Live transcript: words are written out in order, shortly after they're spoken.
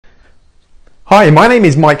Hi, my name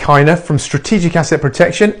is Mike Heiner from Strategic Asset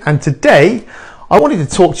Protection, and today I wanted to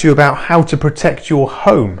talk to you about how to protect your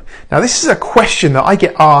home. Now, this is a question that I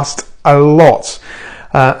get asked a lot,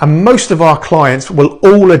 and most of our clients will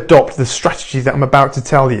all adopt the strategy that I'm about to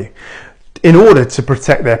tell you in order to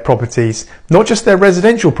protect their properties, not just their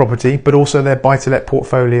residential property, but also their buy-to-let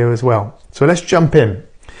portfolio as well. So let's jump in.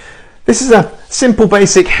 This is a simple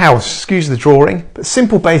basic house, excuse the drawing, but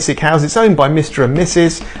simple basic house. It's owned by Mr. and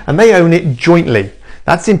Mrs. and they own it jointly.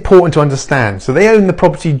 That's important to understand. So they own the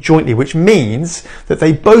property jointly, which means that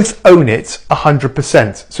they both own it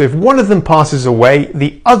 100%. So if one of them passes away,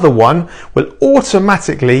 the other one will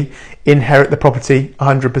automatically inherit the property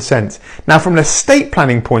 100%. Now, from an estate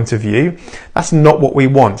planning point of view, that's not what we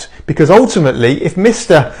want, because ultimately if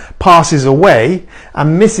Mr. passes away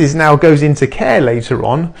and Mrs. now goes into care later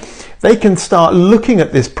on, they can start looking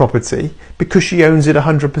at this property because she owns it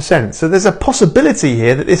 100%. So there's a possibility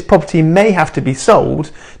here that this property may have to be sold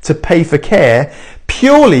to pay for care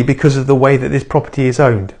purely because of the way that this property is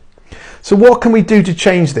owned. So what can we do to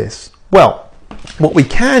change this? Well, what we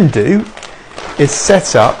can do is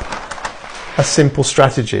set up a simple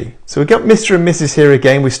strategy. So we've got Mr. and Mrs. here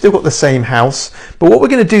again. We've still got the same house, but what we're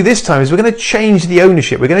going to do this time is we're going to change the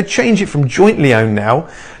ownership. We're going to change it from jointly owned now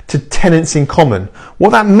to tenants in common. What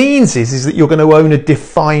that means is that you're going to own a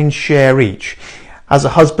defined share each. As a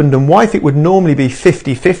husband and wife, it would normally be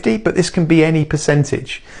 50-50, but this can be any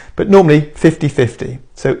percentage, but normally 50-50.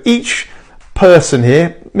 So each person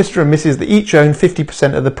here, Mr. and Mrs., they each own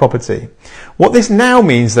 50% of the property. What this now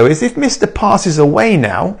means though is if Mr. passes away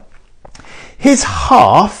now, his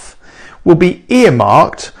half will be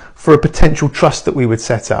earmarked for a potential trust that we would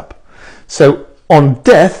set up. So on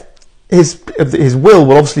death, his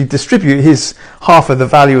will obviously distribute his half of the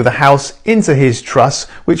value of the house into his trust,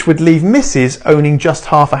 which would leave Mrs. owning just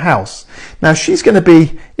half a house. Now, she's going to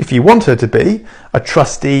be, if you want her to be, a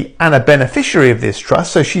trustee and a beneficiary of this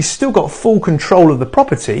trust, so she's still got full control of the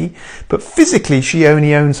property, but physically she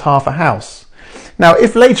only owns half a house. Now,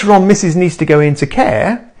 if later on Mrs. needs to go into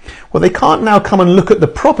care, well, they can't now come and look at the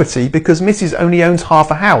property because Mrs. only owns half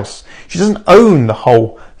a house. She doesn't own the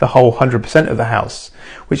whole 100% of the house,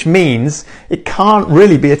 which means it can't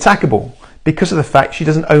really be attackable because of the fact she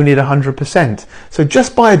doesn't own it 100%. So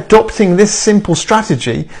just by adopting this simple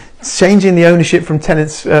strategy, changing the ownership from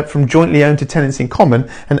tenants from jointly owned to tenants in common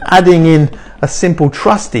and adding in a simple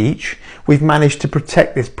trust each, we've managed to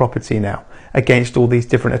protect this property now against all these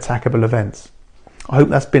different attackable events. I hope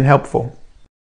that's been helpful.